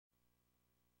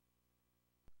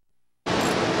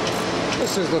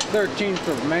This is the 13th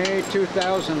of May,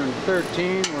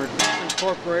 2013. We're at VINCENT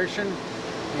Corporation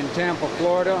in Tampa,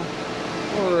 Florida.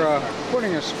 We're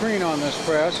putting a screen on this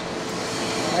press.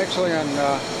 Actually, on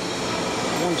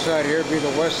one side here, be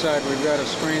the west side, we've got a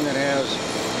screen that has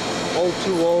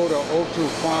 020 to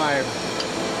 025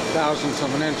 thousandths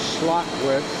of an inch slot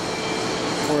width,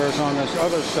 whereas on this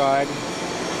other side,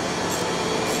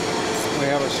 we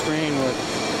have a screen with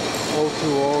 020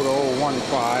 to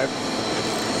 015.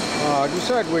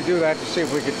 Decided we'd do that to see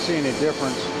if we could see any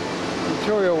difference. The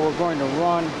material we're going to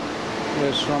run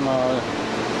is from a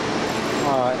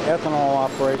ethanol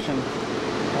operation,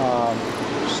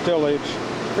 Stillage,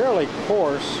 fairly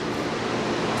coarse.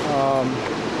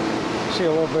 See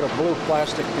a little bit of blue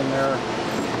plastic in there.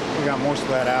 We got most of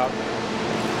that out.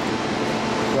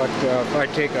 But if I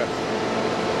take a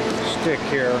stick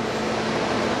here,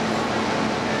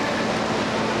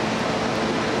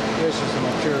 this is the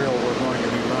material we're going to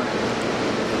be running.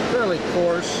 Fairly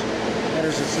coarse, that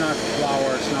is, it's not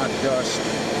flour, it's not dust,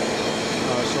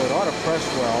 so it ought to press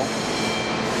well.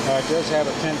 It does have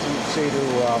a tendency to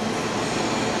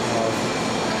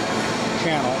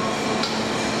channel,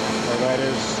 or that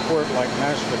is squirt like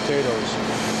mashed potatoes.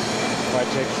 If I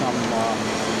take some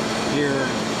here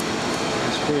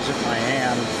and squeeze it in my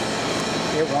hand,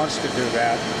 it wants to do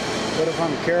that, but if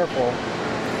I'm careful,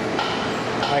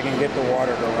 I can get the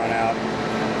water to run out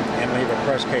and leave a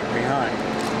press cake behind.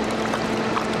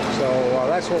 So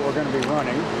that's what we're going to be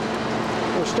running.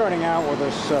 We're starting out with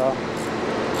this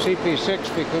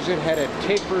CP6 because it had a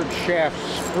tapered shaft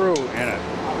screw in it.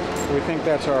 We think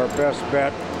that's our best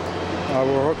bet.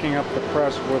 We're hooking up the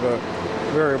press with a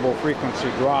variable frequency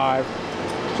drive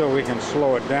so we can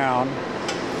slow it down.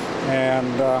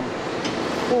 And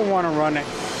we'll want to run it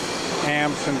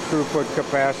amps and throughput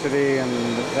capacity and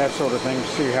that sort of thing to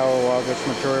see how this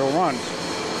material runs.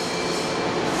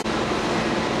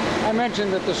 I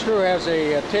mentioned that the screw has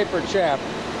a tapered shaft.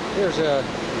 Here's an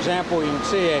example. You can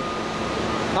see a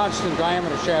constant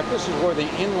diameter shaft. This is where the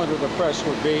inlet of the press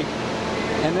would be.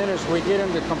 And then as we get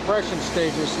into compression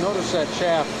stages, notice that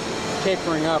shaft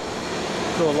tapering up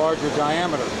to a larger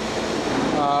diameter.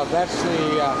 That's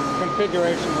the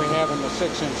configuration we have in the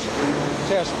 6-inch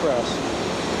test press.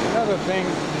 Another thing,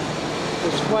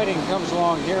 this flighting comes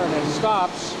along here and it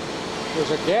stops.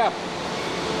 There's a gap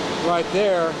right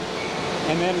there,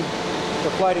 and then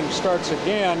the flighting starts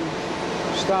again,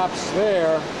 stops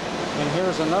there, and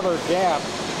here's another gap.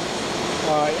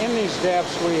 In these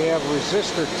gaps we have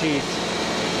resistor teeth.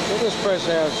 So this press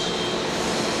has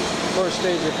first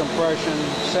stage of compression,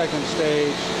 second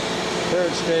stage,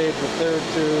 third stage, the third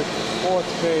tooth, fourth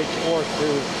stage, fourth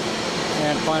tooth,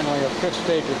 and finally a fifth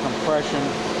stage of compression.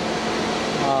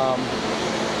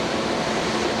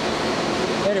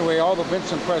 Anyway, all the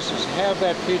VINCENT presses have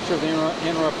that feature, the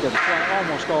interrupted flight.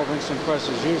 Almost all VINCENT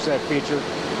presses use that feature.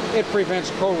 It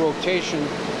prevents co-rotation.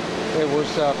 It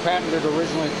was patented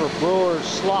originally for brewer's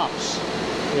slops,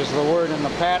 is the word in the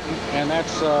patent, and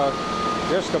that's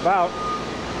just about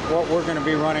what we're going to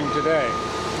be running today.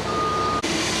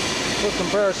 For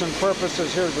comparison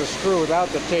purposes, here's the screw without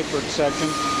the tapered section.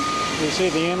 You see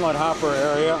the inlet hopper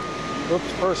area.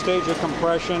 Oops, first stage of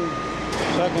compression,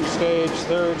 second stage,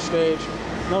 third stage.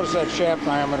 Notice that shaft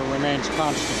diameter remains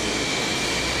constant.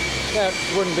 That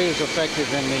wouldn't be as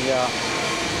effective in the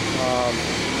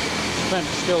spent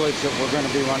stillage that we're going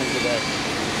to be running today.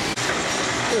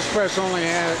 This press only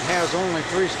has only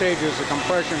 3 stages of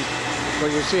compression,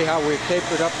 but you see how we've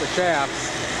tapered up the shaft.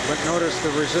 But notice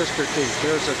the resistor teeth.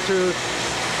 There's a tooth,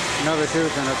 another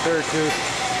tooth, and a third tooth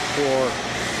for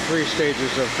 3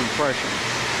 stages of compression.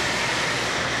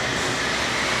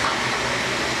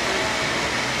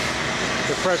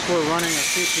 The press we're running, a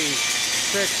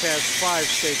CP6, has 5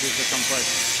 stages of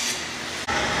compression.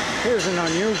 Here's an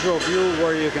unusual view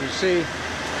where you can see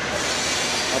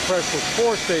a press with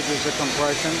 4 stages of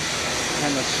compression,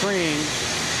 and the screen.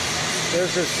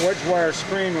 There's this wedge wire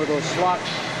screen with those slots,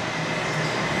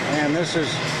 and this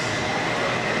is,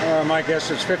 my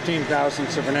guess is 15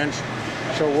 thousandths of an inch.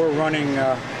 So we're running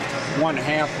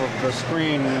 1/2 of the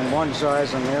screen in one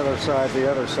size and the other side the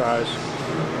other size.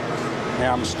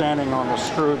 Yeah, I'm standing on the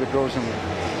screw that goes in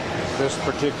this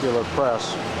particular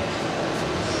press.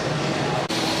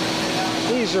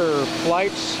 These are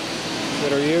flights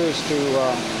that are used to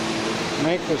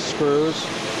make the screws.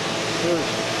 Here's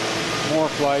more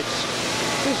flights.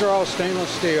 These are all stainless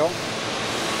steel,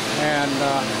 and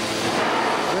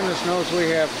goodness knows we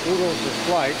have oodles of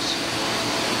flights.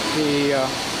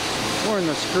 We're in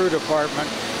the screw department.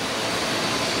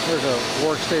 There's a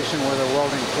workstation where they're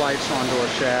welding flights onto a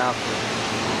shaft,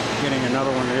 getting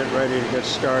another one to get ready to get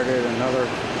started, another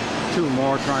 2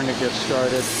 more trying to get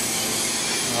started.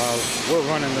 We're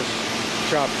running this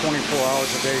shop 24 hours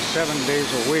a day, 7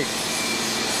 days a week.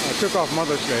 I took off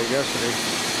Mother's Day yesterday.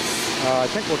 I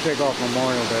think we'll take off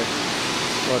Memorial Day.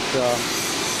 But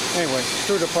anyway,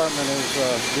 screw department is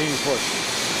being pushed.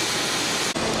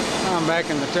 I'm back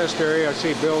in the test area. I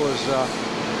see Bill is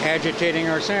agitating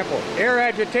our sample. Air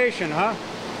agitation, huh?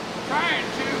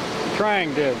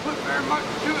 Trying to. Put very much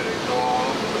to it. It's all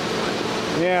over the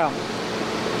place. Yeah.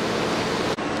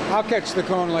 I'll catch the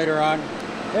cone later on.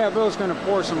 Yeah, Bill's going to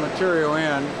pour some material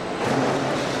in.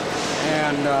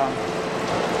 And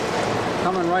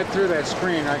coming right through that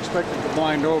screen, I expect it to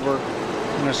blind over.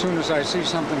 And as soon as I see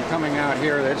something coming out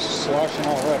here that's sloshing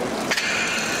already,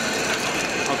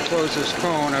 I'll close this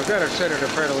cone. I've got to set it at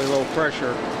fairly low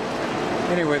pressure.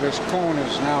 Anyway, this cone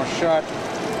is now shut.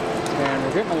 And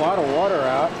we're getting a lot of water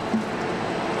out.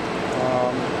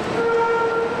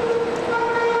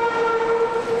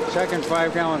 Second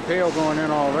 5-gallon pail going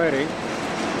in already.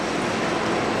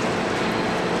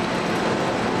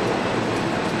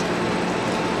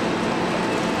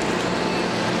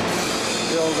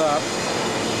 Filled up.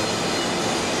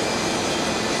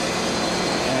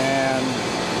 And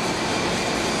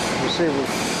you see,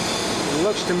 it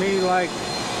looks to me like,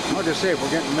 I'll just say, we're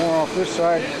getting more off this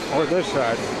side or this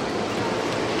side.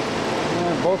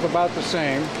 Both about the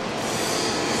same.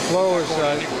 Flow is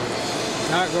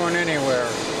not going anywhere.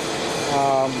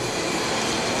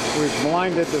 We've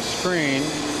blinded the screen,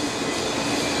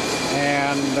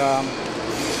 and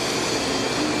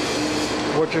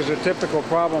which is a typical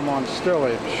problem on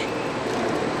stillage.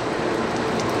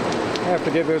 I have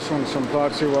to give this one some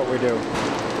thought, see what we do.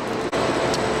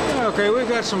 Okay, we've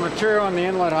got some material on the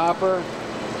inlet hopper,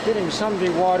 getting some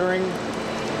dewatering.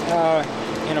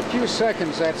 In a few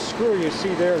seconds, that screw you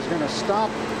see there is going to stop,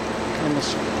 and the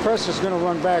press is going to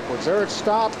run backwards. There it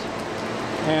stopped,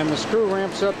 and the screw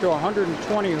ramps up to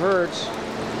 120 hertz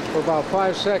for about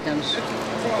 5 seconds.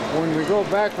 When we go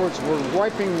backwards, we're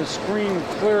wiping the screen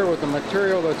clear with the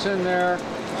material that's in there.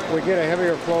 We get a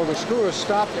heavier flow. The screw has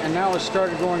stopped, and now it's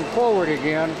started going forward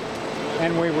again,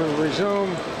 and we will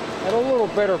resume at a little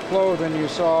better flow than you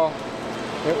saw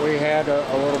that we had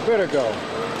a little bit ago.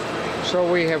 So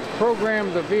we have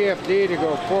programmed the VFD to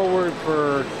go forward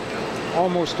for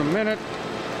almost a minute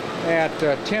at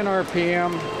 10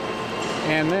 RPM,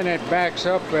 and then it backs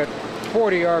up at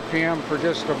 40 RPM for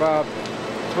just about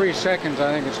 3 seconds,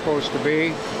 I think it's supposed to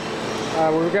be.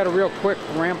 We've got a real quick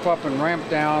ramp up and ramp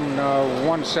down,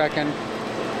 1 second.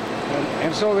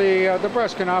 And so the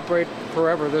press can operate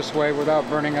forever this way without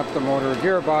burning up the motor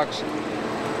gearbox,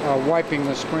 wiping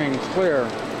the screen clear.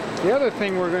 The other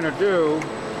thing we're going to do,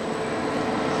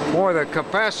 the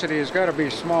capacity has got to be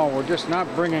small. We're just not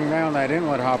bringing down that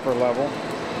inlet hopper level.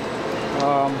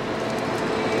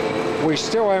 We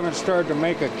still haven't started to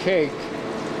make a cake,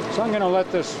 so I'm going to let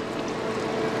this,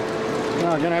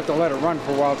 I'm going to have to let it run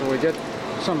for a while till we get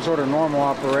some sort of normal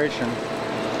operation.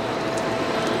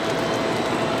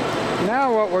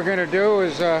 Now what we're going to do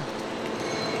is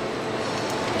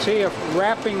see if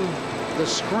wrapping the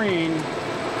screen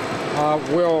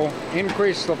will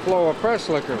increase the flow of press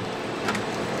liquor.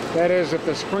 That is, if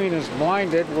the screen is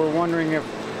blinded, we're wondering if,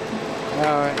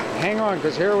 hang on,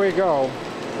 because here we go.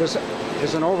 This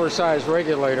is an oversized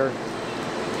regulator.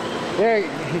 Yeah,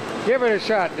 give it a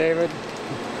shot, David.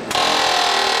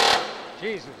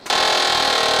 Jesus.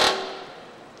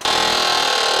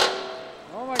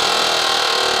 Oh my God.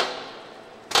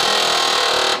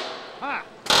 Ha!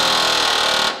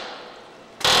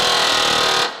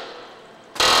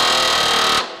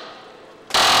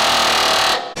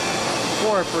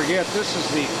 Before I forget, this is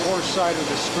the core side of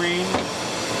the screen,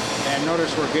 and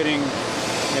notice we're getting,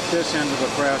 at this end of the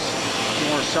press,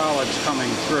 more solids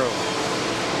coming through.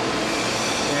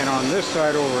 And on this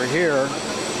side over here,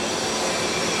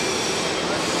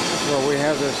 where we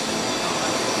have this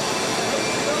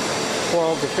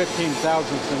 12 to 15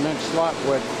 thousandths of an inch slot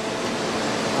width,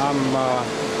 I'm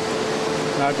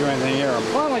not doing anything here. I'm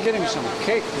finally getting some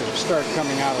cake to start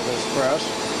coming out of this press.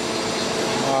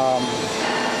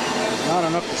 Not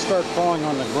enough to start falling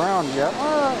on the ground yet.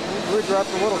 We dropped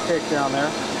a little cake down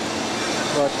there.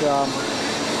 But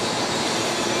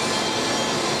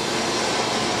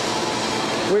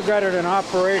we've got it in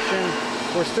operation.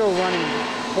 We're still running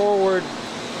forward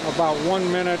about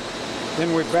 1 minute.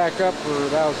 Then we back up for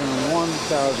 1001,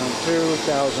 1002,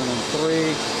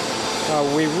 1003.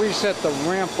 We reset the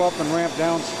ramp up and ramp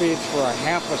down speeds for a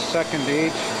 ½ a second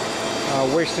each,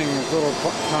 wasting as little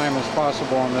time as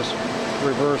possible on this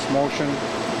reverse motion.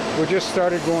 We just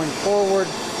started going forward.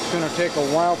 It's going to take a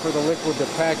while for the liquid to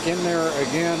pack in there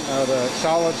again, the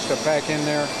solids to pack in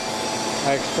there.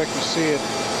 I expect to see it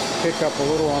pick up a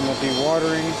little on the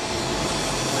dewatering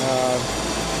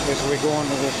as we go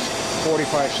into this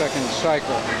 45-second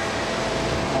cycle.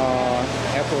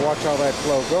 Have to watch how that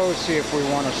flow goes, see if we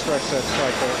want to stretch that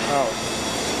cycle out.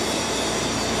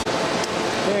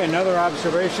 Okay, another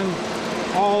observation.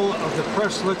 All of the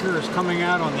pressed liquor is coming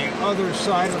out on the other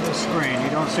side of the screen. You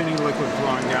don't see any liquid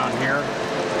flowing down here.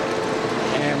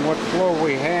 And what flow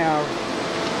we have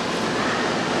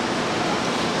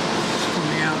is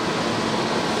coming out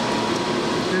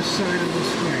this side of the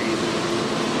screen.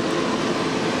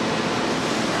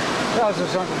 Tells us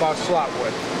something about slot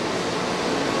width.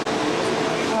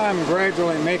 I'm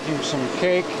gradually making some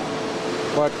cake,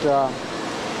 but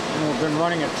we've been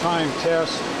running a time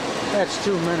test. That's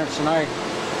 2 minutes, and I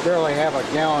barely have a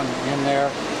gallon in there.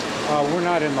 We're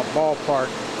not in the ballpark.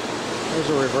 There's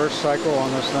a reverse cycle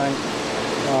on this thing,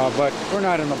 but we're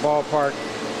not in the ballpark.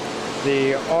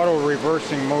 The auto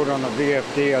reversing mode on the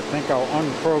VFD, I think I'll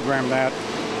unprogram that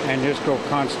and just go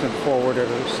constant forward at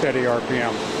a steady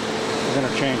RPM. We're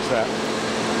going to change that.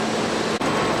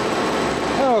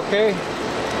 Okay,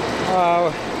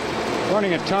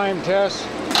 running a time test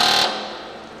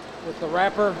with the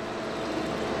wrapper.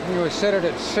 We set it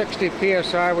at 60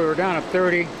 psi. We were down at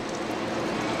 30.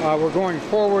 We're going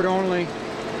forward only,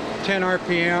 10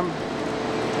 RPM.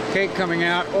 Cake coming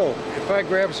out. Oh, if I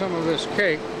grab some of this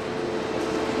cake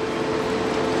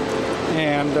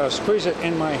and squeeze it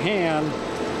in my hand,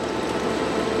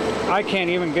 I can't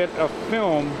even get a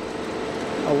film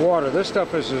of water. This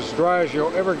stuff is as dry as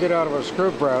you'll ever get out of a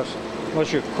screw press,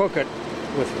 unless you cook it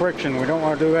with friction. We don't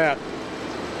want to do that.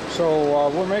 So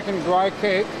we're making dry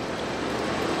cake.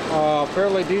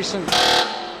 Fairly decent.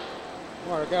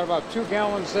 Well, I got about 2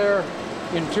 gallons there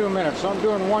in 2 minutes. So I'm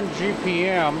doing 1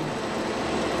 GPM,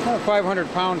 about 500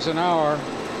 pounds an hour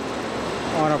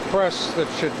on a press that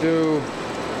should do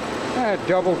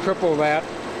double, triple that.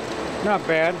 Not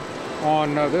bad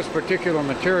on this particular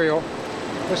material,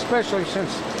 especially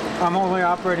since I'm only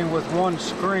operating with one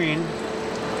screen.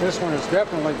 This one is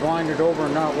definitely blinded over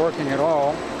and not working at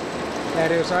all.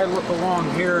 That is, I look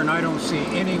along here and I don't see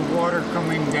any water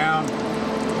coming down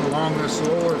along this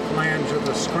lower flange of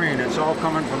the screen. It's all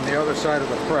coming from the other side of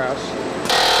the press.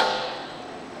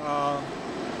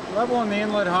 Level on the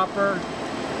inlet hopper.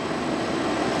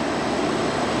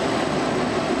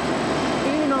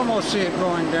 You can almost see it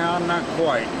going down, not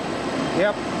quite.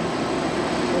 Yep,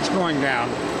 it's going down.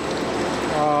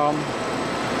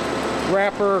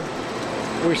 Wrapper,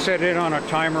 we set it on a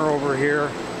timer over here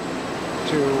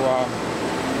to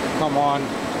come on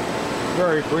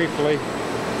very briefly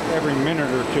every minute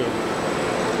or two.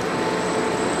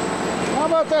 How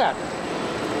about that?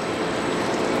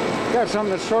 Got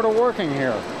something that's sort of working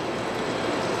here.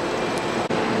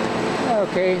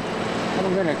 Okay,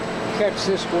 I'm going to catch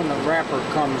this when the wrapper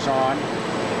comes on.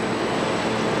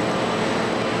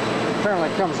 Apparently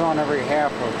it comes on every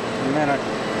half a minute.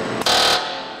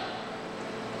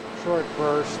 Short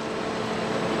burst.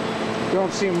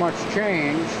 Don't see much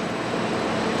change.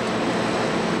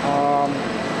 I'll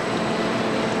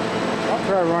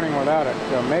try running without it.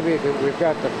 Maybe we've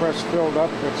got the press filled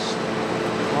up, it's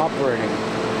operating.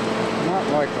 Not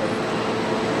likely.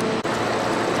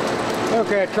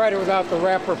 Okay, I tried it without the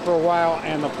wrapper for a while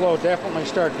and the flow definitely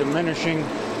started diminishing.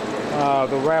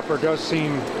 The wrapper does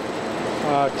seem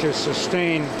to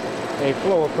sustain a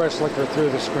flow of press liquor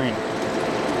through the screen.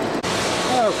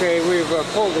 Okay, we've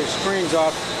pulled these screens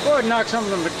off. Go ahead and knock some of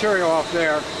the material off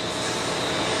there.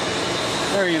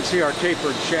 There you can see our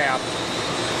tapered shaft.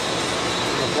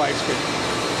 The lights get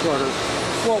shorter.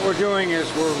 What we're doing is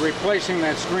we're replacing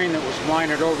that screen that was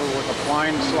blinded over with the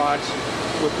blind slots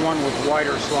with one with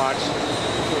wider slots.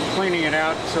 We're cleaning it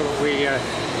out so that we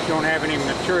don't have any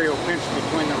material pinched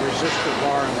between the resistor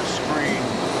bar and the screen.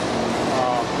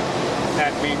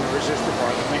 That being the resistor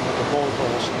bar, the thing with the bolt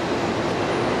holes.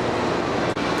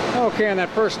 Okay, on that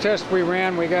first test we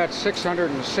ran, we got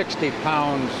 660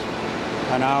 pounds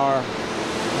an hour.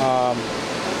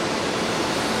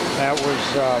 That was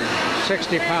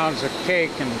 60 pounds of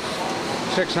cake and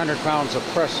 600 pounds of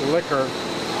pressed liquor.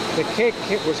 The cake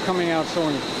was coming out so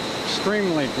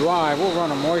extremely dry. We'll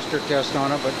run a moisture test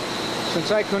on it, but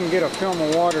since I couldn't get a film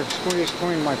of water squeezed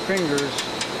between my fingers,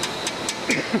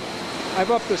 I've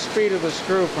upped the speed of the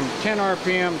screw from 10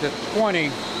 RPM to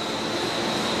 20.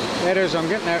 That is, I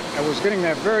was getting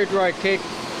that very dry cake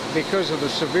because of the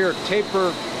severe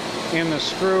taper in the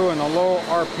screw and the low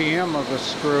RPM of the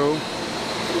screw.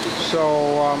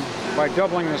 So by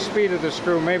doubling the speed of the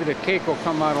screw, maybe the cake will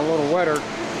come out a little wetter,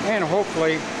 and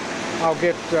hopefully I'll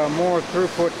get more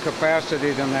throughput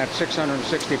capacity than that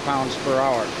 660 pounds per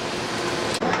hour.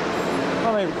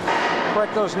 Let me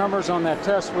correct those numbers on that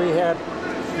test, we had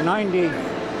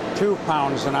 92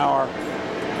 pounds an hour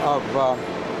of,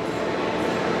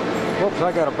 whoops,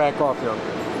 I gotta back off here.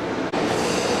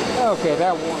 Okay,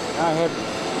 that one, I had,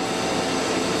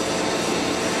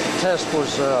 test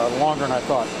was longer than I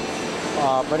thought.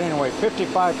 But anyway,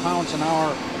 55 pounds an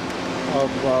hour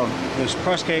of this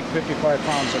press cake, 55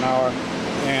 pounds an hour,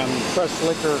 and press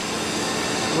liquor,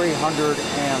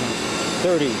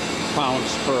 330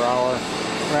 pounds per hour.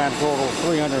 Grand total,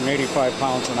 385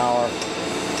 pounds an hour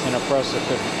in a press that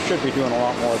should be doing a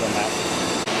lot more than that.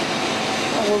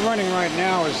 What we're running right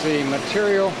now is the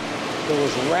material that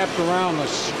was wrapped around the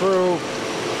screw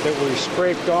that we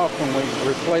scraped off when we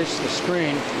replaced the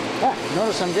screen.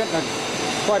 Notice I'm getting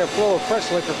quite a flow of press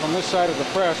liquor from this side of the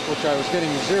press, which I was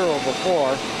getting 0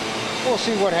 before. We'll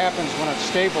see what happens when it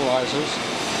stabilizes.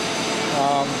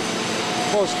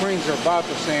 Both screens are about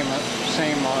the same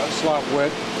slot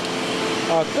width.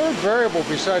 Third variable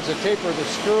besides the taper of the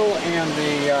screw and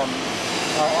the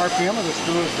RPM of the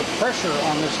screw is the pressure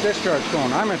on this discharge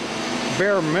cone. I'm at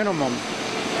bare minimum.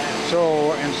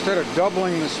 So instead of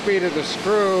doubling the speed of the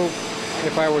screw,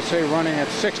 if I was, say, running at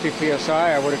 60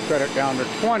 psi, I would have cut it down to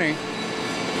 20.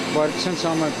 But since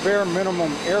I'm at bare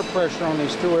minimum air pressure on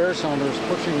these two air cylinders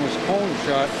pushing this cone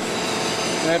shut,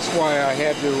 that's why I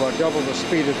had to double the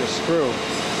speed of the screw.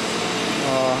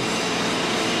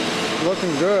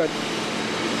 Looking good.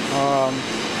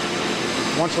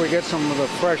 Once we get some of the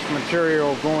fresh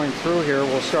material going through here,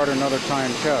 we'll start another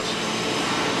time test.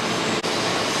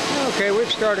 Okay, we've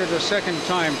started a second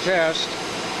time test.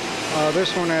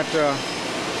 This one at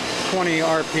 20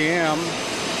 RPM.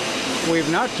 We've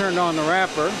not turned on the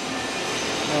wrapper.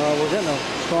 We're getting a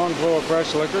strong flow of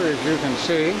press liquor, as you can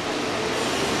see.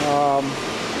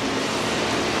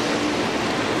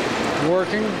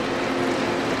 Working.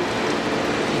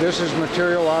 This is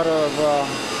material out of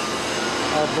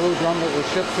our blue drum that was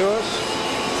shipped to us.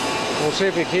 We'll see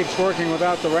if it keeps working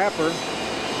without the wrapper.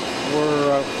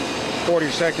 We're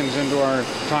 40 seconds into our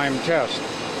time test.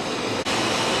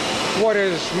 What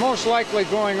is most likely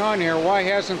going on here, why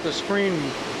hasn't the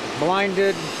screen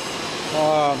blinded?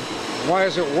 Why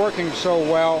is it working so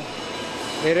well?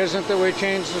 It isn't that we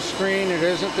changed the screen, it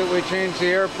isn't that we changed the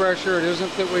air pressure, it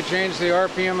isn't that we changed the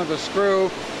RPM of the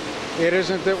screw, it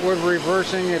isn't that we're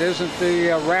reversing, it isn't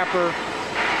the wrapper.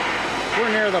 We're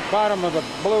near the bottom of the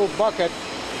blue bucket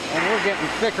and we're getting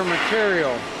thicker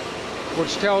material,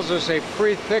 which tells us a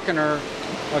pre-thickener,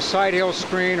 a side hill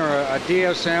screen or a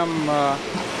DSM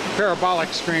parabolic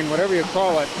screen, whatever you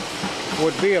call it,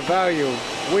 would be of value.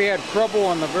 We had trouble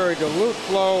on the very dilute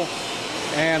flow,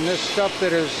 and this stuff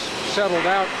that is settled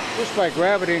out just by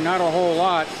gravity, not a whole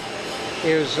lot,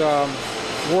 is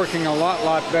working a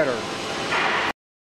lot better.